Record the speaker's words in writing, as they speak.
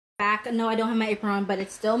Back. No, I don't have my apron on, but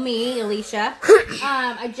it's still me, Alicia.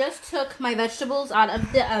 I just took my vegetables out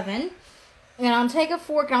of the oven, and I'll take a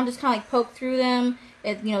fork and I'll just kind of like poke through them,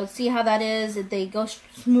 and see how that is. If they go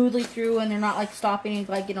smoothly through and they're not like stopping,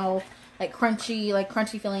 like like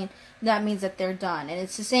crunchy feeling, that means that they're done. And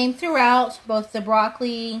it's the same throughout, both the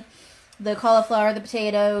broccoli, the cauliflower, the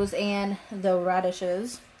potatoes, and the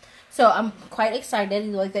radishes. So I'm quite excited.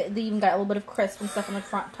 Like they even got a little bit of crisp and stuff on the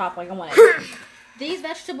front top, like I wanted. These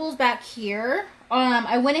vegetables back here,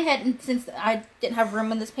 I went ahead and since I didn't have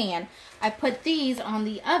room in this pan, I put these on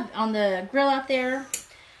the grill out there.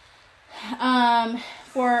 It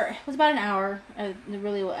was about an hour.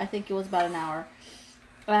 I think it was about an hour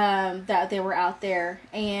that they were out there,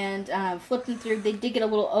 and flipped them through. They did get a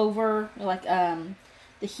little over, like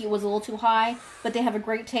the heat was a little too high, but they have a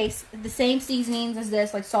great taste. The same seasonings as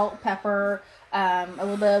this, like salt, pepper, a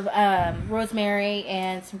little bit of rosemary,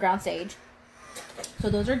 and some ground sage. So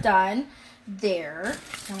those are done there.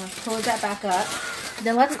 So I'm going to close that back up.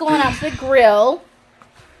 Then let's go on out to the grill.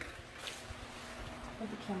 Put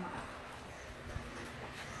the camera up.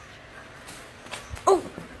 Oh,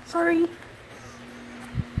 sorry.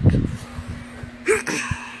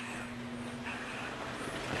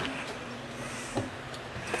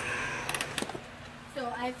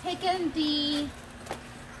 So I've taken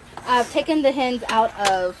the hens out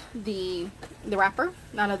of the wrapper,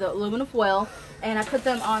 out of the aluminum foil, and I put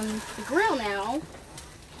them on the grill now.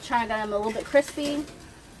 Trying to get them a little bit crispy.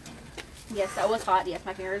 Yes, that was hot. Yes,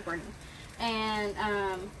 my finger is burning. And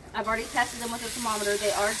I've already tested them with a thermometer. They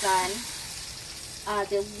are done.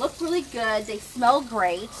 They look really good. They smell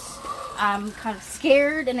great. I'm kind of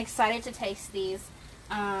scared and excited to taste these.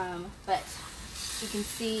 But you can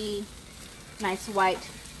see nice white.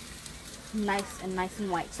 Nice and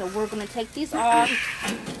white. So we're going to take these off.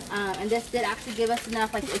 And this did actually give us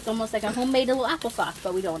enough. Like it's almost like a homemade little applesauce,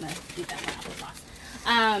 but we don't want to do that with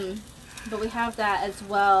applesauce. But we have that as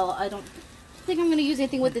well. I don't think I'm going to use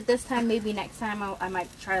anything with it this time. Maybe next time I might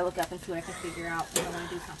try to look up and see what I can figure out if I want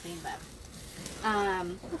to do something. But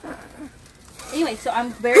anyway, so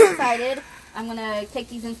I'm very excited. I'm going to take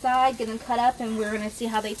these inside, get them cut up, and we're going to see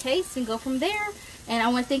how they taste and go from there. And I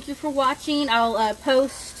want to thank you for watching. I'll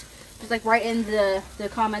post just like right in the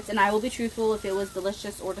comments, and I will be truthful if it was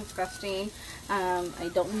delicious or disgusting. I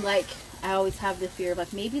always have the fear of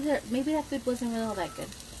like maybe that food wasn't really all that good.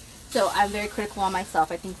 So I'm very critical on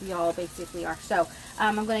myself. I think we all basically are. So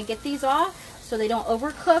I'm going to get these off so they don't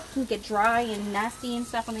overcook and get dry and nasty and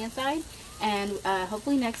stuff on the inside. And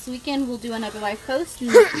hopefully next weekend we'll do another live post,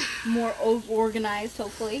 and more organized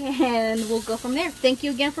hopefully, and we'll go from there. Thank you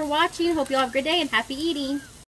again for watching. Hope you all have a great day and happy eating.